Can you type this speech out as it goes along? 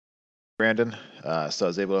Brandon. So I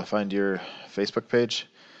was able to find your Facebook page,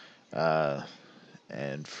 uh,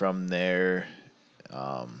 and from there,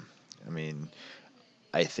 um, I mean,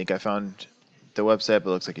 I think I found the website, but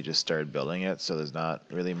it looks like you just started building it, so there's not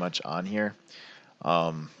really much on here.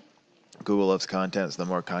 Um, Google loves content, so the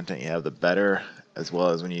more content you have, the better. As well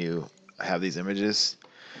as when you have these images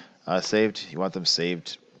saved, you want them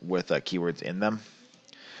saved with keywords in them.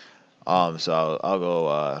 So I'll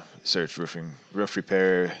go search roof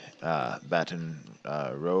repair, Baton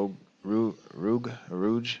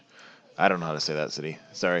Rouge. I don't know how to say that city.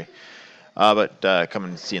 Sorry. But come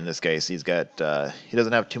and see in this case, he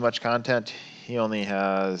doesn't have too much content. He only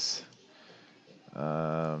has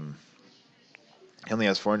um,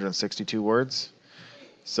 462 words.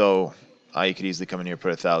 So you could easily come in here, put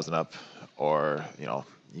 1,000 up, or you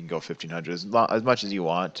can go 1,500 as much as you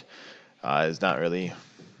want. It's not really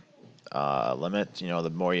limit.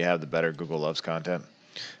 The more you have, the better. Google loves content.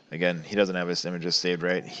 Again, he doesn't have his images saved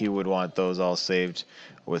right. He would want those all saved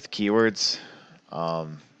with keywords.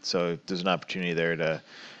 So there's an opportunity there to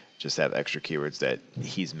just have extra keywords that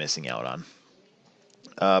he's missing out on.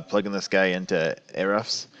 Plugging this guy into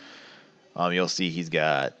Ahrefs, you'll see he's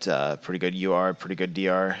got pretty good UR, pretty good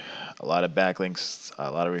DR, a lot of backlinks,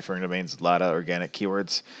 a lot of referring domains, a lot of organic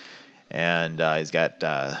keywords, and he's got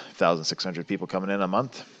 1,600 people coming in a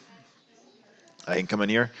month. I can come in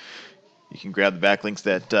here. You can grab the backlinks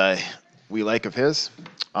that we like of his,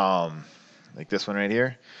 like this one right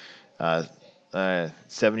here,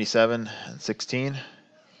 77 and 16.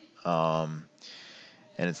 And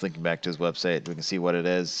it's linking back to his website. We can see what it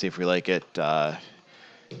is, see if we like it.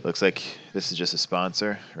 Looks like this is just a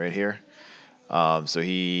sponsor right here. So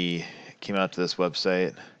he came out to this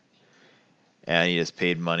website and he just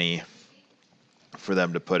paid money for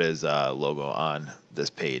them to put his logo on this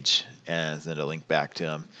page and then to link back to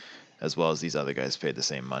him, as well as these other guys paid the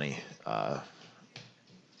same money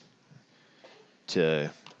to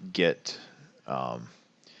get a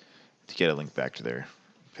link back to their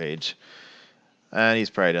page. And he's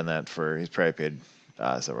probably done that he's probably paid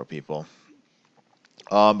several people.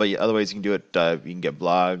 But yeah, other ways you can do it, you can get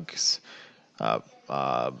blogs,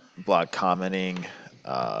 blog commenting.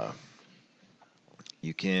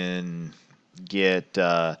 You can get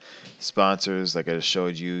sponsors, like I just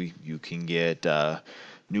showed you. You can get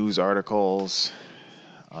news articles,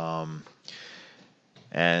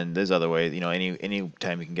 and there's other ways. Any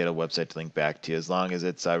time you can get a website to link back to, as long as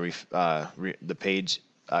it's the page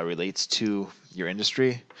relates to your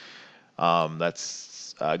industry.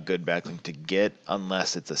 That's a good backlink to get,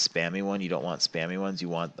 unless it's a spammy one. You don't want spammy ones. You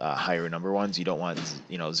want higher number ones. You don't want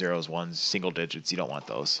zeros, ones, single digits. You don't want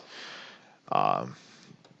those.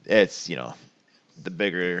 It's the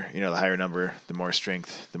bigger, the higher number, the more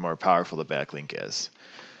strength, the more powerful the backlink is.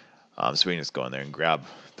 So we can just go in there and grab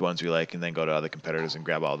the ones we like, and then go to other competitors and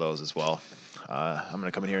grab all those as well. I'm going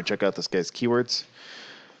to come in here and check out this guy's keywords.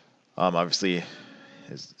 Obviously,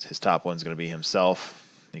 his top one's going to be himself.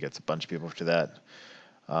 He gets a bunch of people for that.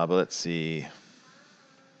 But let's see.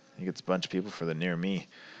 He gets a bunch of people for the near me.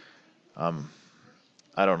 I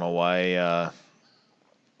don't know why.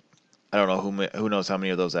 I don't know who knows how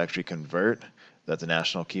many of those actually convert. That's a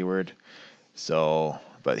national keyword. So,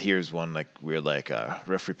 but here's one like weird, like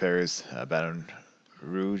roof repairs, Baton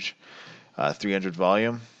Rouge, 300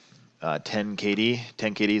 volume, 10 KD.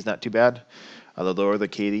 10 KD is not too bad. The lower the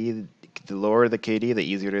KD, the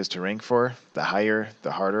easier it is to rank for. The higher,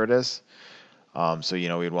 the harder it is. So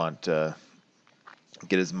we'd want to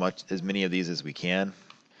get as many of these as we can.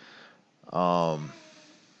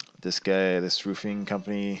 This roofing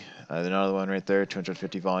company, another one right there,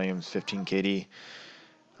 250 volumes, 15 KD.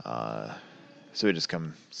 So we just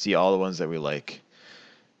come see all the ones that we like.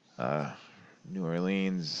 New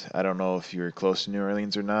Orleans, I don't know if you're close to New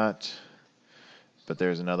Orleans or not, but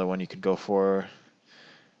there's another one you could go for.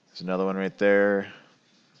 There's another one right there.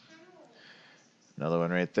 Another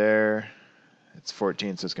one right there. It's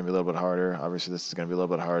 14, so it's going to be a little bit harder. Obviously, this is going to be a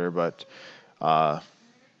little bit harder, but we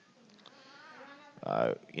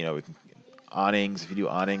can awnings. If you do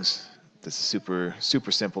awnings, this is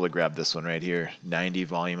super simple to grab. This one right here, 90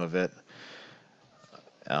 volume of it.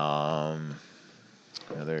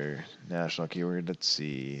 Another national keyword. Let's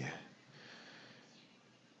see.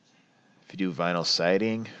 If you do vinyl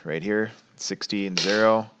siding, right here, 60 and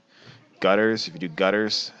 0. Gutters. If you do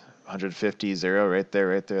gutters, 150 0 right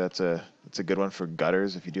there. That's a good one for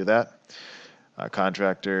gutters if you do that.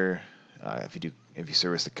 Contractor. If you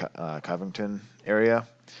service the Covington area,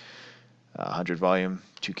 100 volume,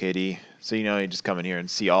 2 KD. So you just come in here and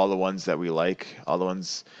see all the ones that we like, all the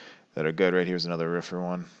ones that are good. Right here's another roofer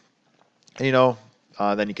one. And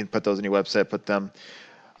then you can put those on your website, put them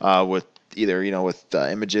with either with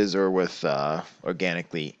images or with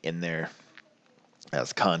organically in there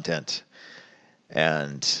as content,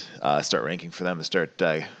 and start ranking for them and start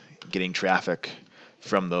getting traffic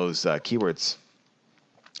from those keywords.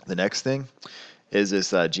 The next thing is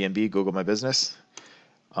this GMB, Google My Business.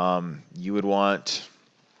 You would want,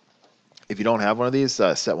 if you don't have one of these,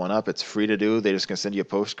 set one up. It's free to do. They're just going to send you a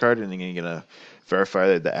postcard, and you're going to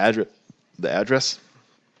verify the address.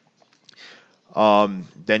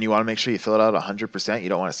 Then you want to make sure you fill it out 100%. You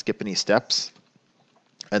don't want to skip any steps.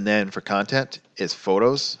 And then for content is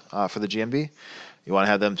photos for the GMB. You want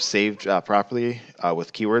to have them saved properly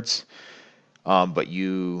with keywords. But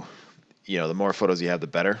the more photos you have, the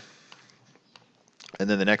better. And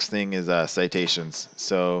then the next thing is citations.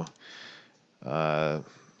 So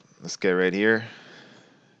let's get right here.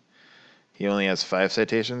 He only has 5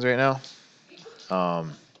 citations right now.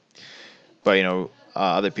 But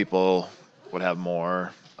other people would have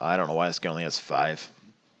more. I don't know why this guy only has 5.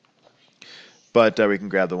 But we can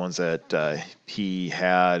grab the ones that he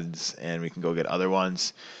has, and we can go get other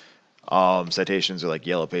ones. Citations are like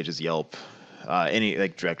Yellow Pages, Yelp, any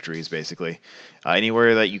like directories, basically.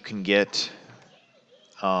 Anywhere that you can get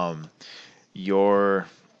your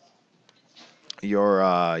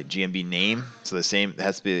GMB name. So it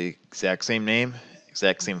has to be the exact same name,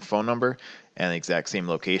 exact same phone number, and the exact same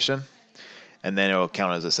location. And then it will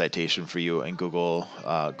count as a citation for you. And Google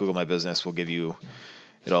My Business will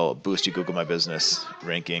it'll boost you Google My Business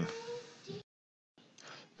ranking.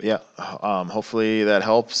 But yeah, hopefully that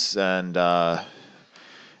helps. And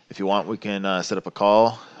if you want, we can set up a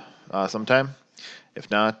call sometime.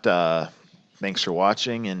 If not, thanks for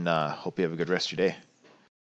watching, and hope you have a good rest of your day.